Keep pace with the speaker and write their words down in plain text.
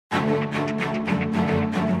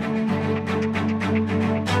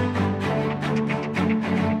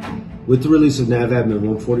With the release of NAVADMIN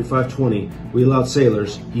 14520, we allowed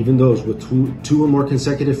sailors, even those with two or more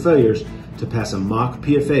consecutive failures, to pass a mock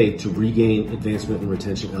PFA to regain advancement and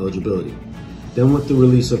retention eligibility. Then with the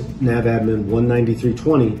release of NAVADMIN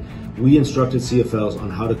 19320, we instructed CFLs on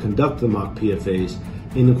how to conduct the mock PFAs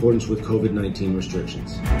in accordance with COVID-19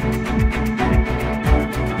 restrictions.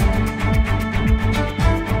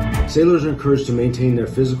 Sailors are encouraged to maintain their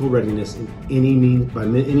physical readiness by any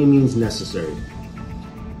means necessary.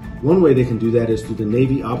 One way they can do that is through the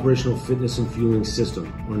Navy Operational Fitness and Fueling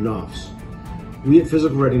System, or NOFS. We at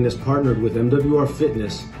Physical Readiness partnered with MWR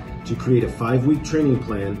Fitness to create a 5-week training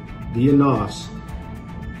plan via NOFS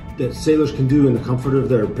that sailors can do in the comfort of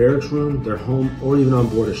their barracks room, their home, or even on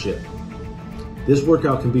board a ship. This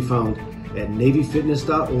workout can be found at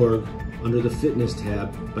NavyFitness.org under the Fitness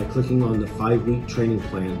tab by clicking on the 5-week training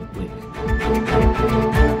plan link.